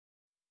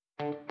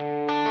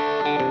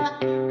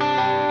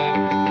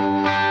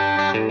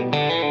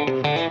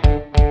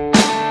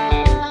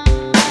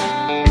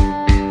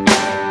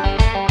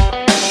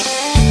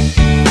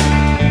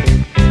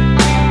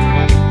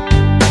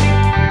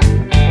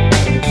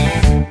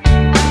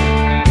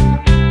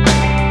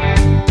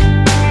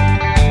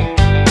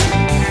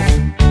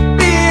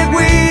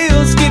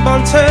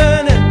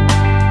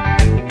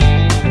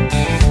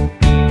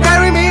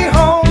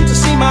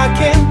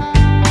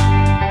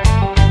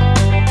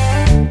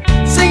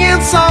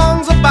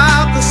songs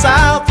about the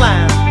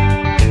Southland.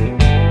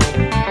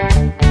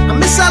 I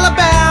miss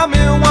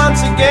Alabama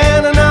once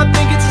again, and I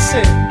think it's a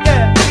sin,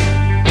 yeah.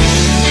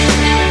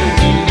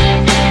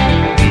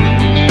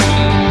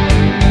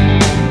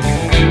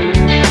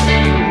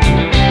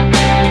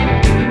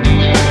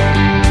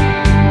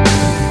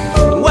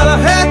 Well, I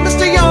heard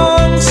Mr.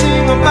 Young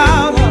sing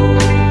about her.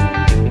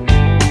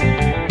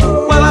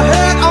 Well, I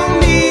heard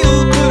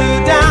O'Neill put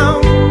her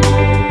down.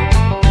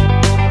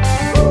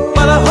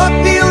 Well, I hope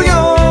Neil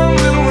Young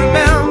will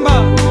remember,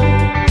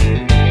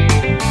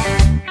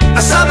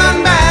 a Southern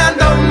band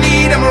don't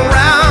need him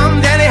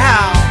around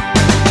anyhow.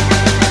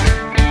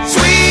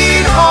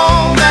 Sweet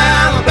home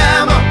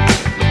Alabama,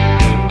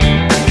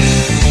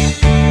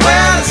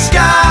 where the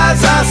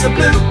skies are so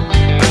blue.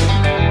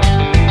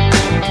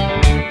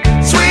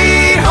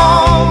 Sweet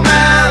home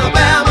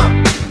Alabama,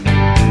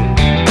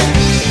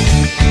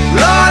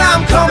 Lord,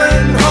 I'm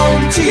coming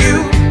home to you.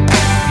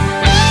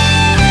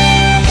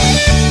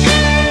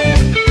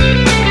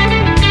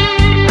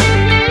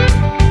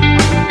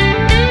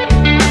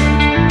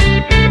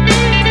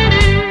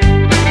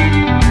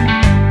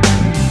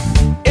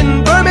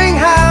 In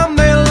Birmingham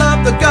they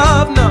love the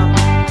governor.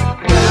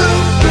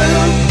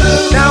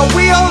 Now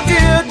we all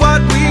did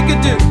what we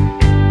could do.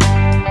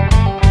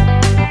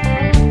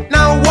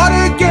 Now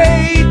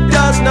Watergate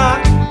does not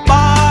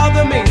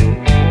bother me.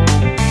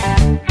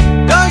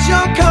 Does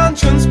your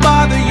conscience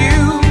bother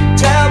you?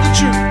 Tell the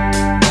truth.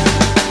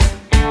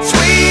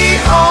 Sweet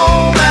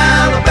home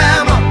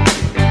Alabama,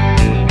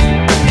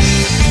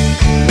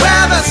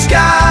 where the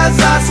skies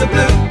are so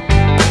blue.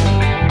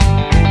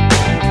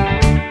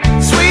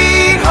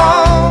 Sweet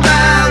home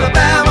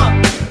Alabama,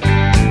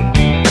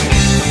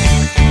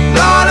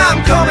 Lord, I'm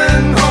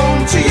coming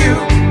home to you.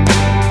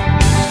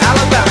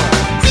 Alabama.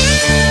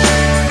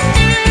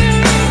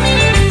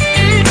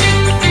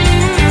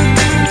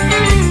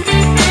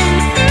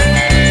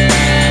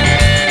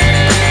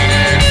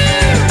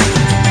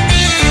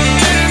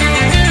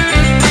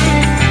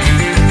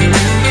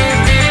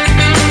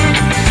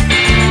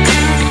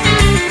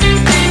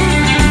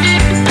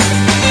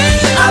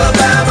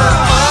 Alabama,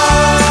 oh,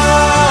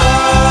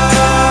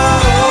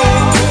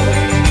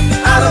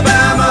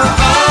 Alabama,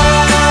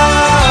 oh,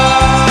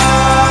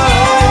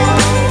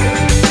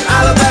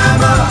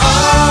 Alabama,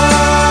 oh,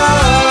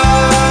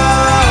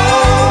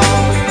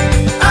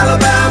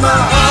 Alabama,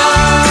 oh,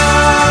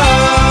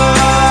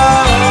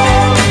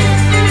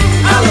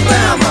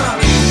 Alabama.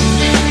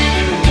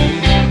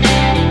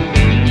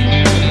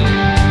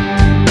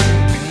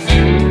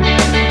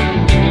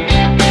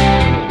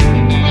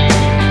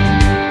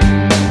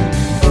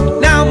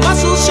 Now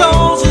Muscle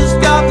Shoals has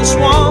got the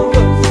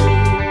Swampers.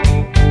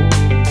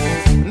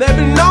 They've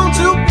been known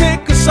to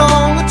pick a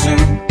song or two.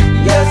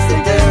 Yes,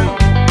 they do.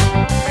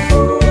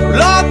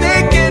 Lord, they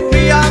get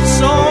me up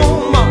so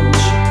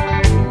much.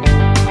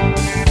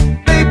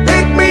 They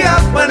pick me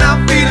up when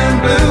I'm feeling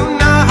blue.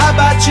 Now how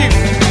about you?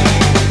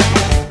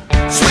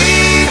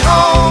 Sweet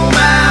home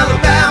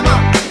Alabama,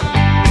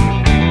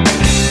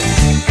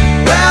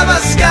 where the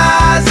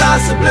skies are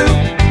so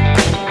blue.